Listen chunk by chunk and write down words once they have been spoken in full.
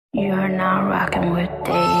You're now rocking with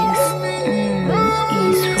JayZ.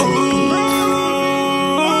 East for Beatz.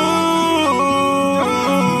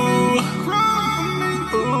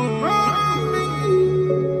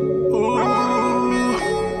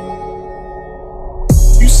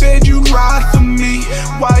 You said you'd ride for me,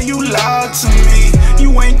 why you lied to me?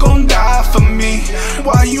 You ain't gon' die for me,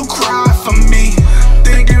 why you cry for me?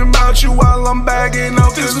 Thinking about you while I'm bagging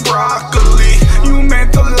up this broccoli. You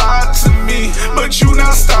meant a lot to me, but you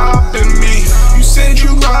not stopping me. You said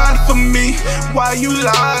you'd ride for me, why you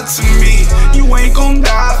lied to me? You ain't gon'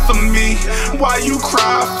 die for me, why you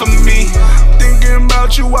cry for me? Thinking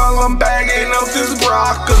about you while I'm bagging up this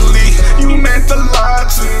broccoli. You meant a lot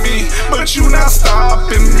to me, but you not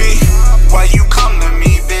stopping me. Why you come to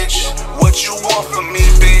me, bitch? What you want from me,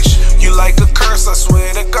 bitch? You like a curse, I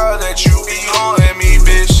swear to God that you be haunting me,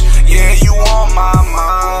 bitch. Yeah, you on my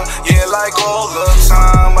mind, yeah, like all the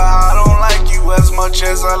time. But I don't like you as much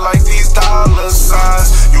as I like these dollar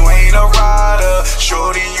signs. You ain't a rider,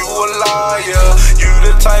 shorty, you a liar. You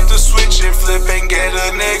the type to switch and flip and get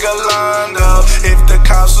a nigga lined up. If the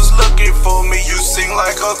cops was looking for me, you sing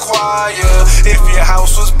like a choir. If your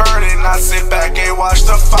house was burning, I'd sit back and watch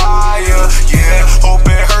the fire. Yeah, hope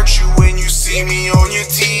it hurts you when you see me on your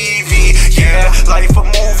TV. Yeah, life a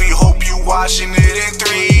movie, hope you watching it in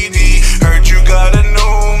 3D. Heard you got a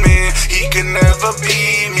new man, he can never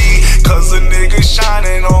be me. Cause a nigga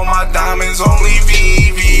shining on my diamonds, only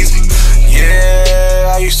VVs.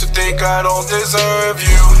 Yeah, I used to think I don't deserve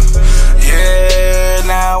you. Yeah,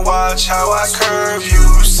 now watch how I curve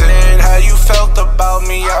you. Said how you felt about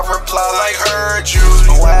me, I replied like heard you.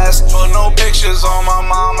 No ask for no pictures on my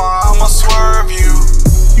mama, I'ma swerve you.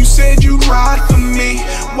 You said you'd ride for me,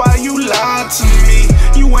 why you lied to me?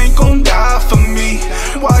 You ain't gon' die for me,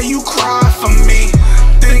 why you cry for me?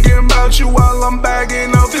 Thinking about you while I'm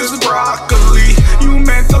bagging up this broccoli. You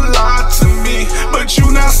meant a lot to me, but you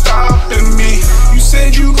not stopping me. You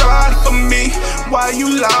said you'd ride for me, why you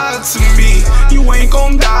lied to me? You ain't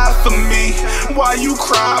gon' die for me, why you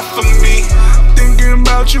cry for me? Thinking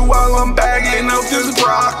about you while I'm bagging up this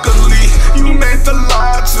broccoli. You meant a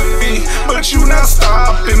lot to me, but you not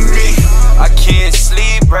stopping me. I can't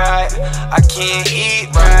sleep right, I can't eat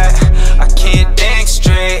right, I can't think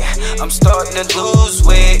straight. I'm starting to lose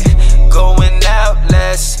weight, going out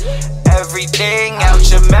less. Everything out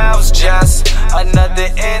your mouth's just another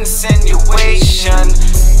insinuation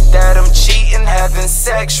that I'm cheating, having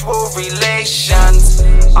sexual relations.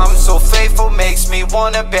 I'm so faithful, makes me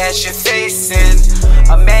wanna bash your face in.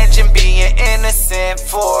 Imagine being innocent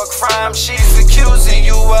for a crime she's accusing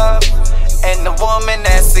you of. And the woman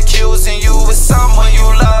that's accusing you is someone you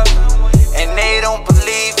love. And they don't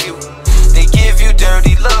believe you, they give you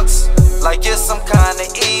dirty looks, like you're some kind of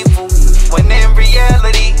evil. When in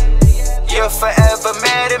reality, you're forever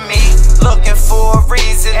mad at me, looking for a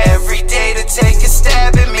reason every day to take a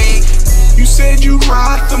stab at me. You said you'd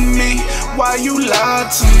ride for me, why you lied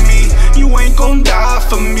to me? You ain't gon' die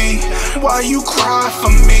for me, why you cry for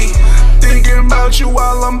me? Thinking about you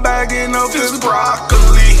while I'm bagging up this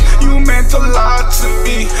broccoli. You meant a lot to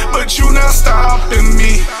me, but you not stopping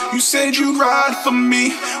me. You said you'd ride for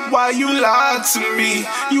me, why you lied to me?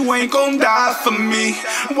 You ain't gon' die for me,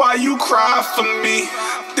 why you cry for me?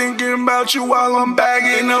 Thinking about you while I'm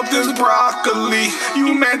bagging up this broccoli.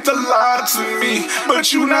 You meant a lot to me,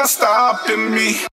 but you not stopping me.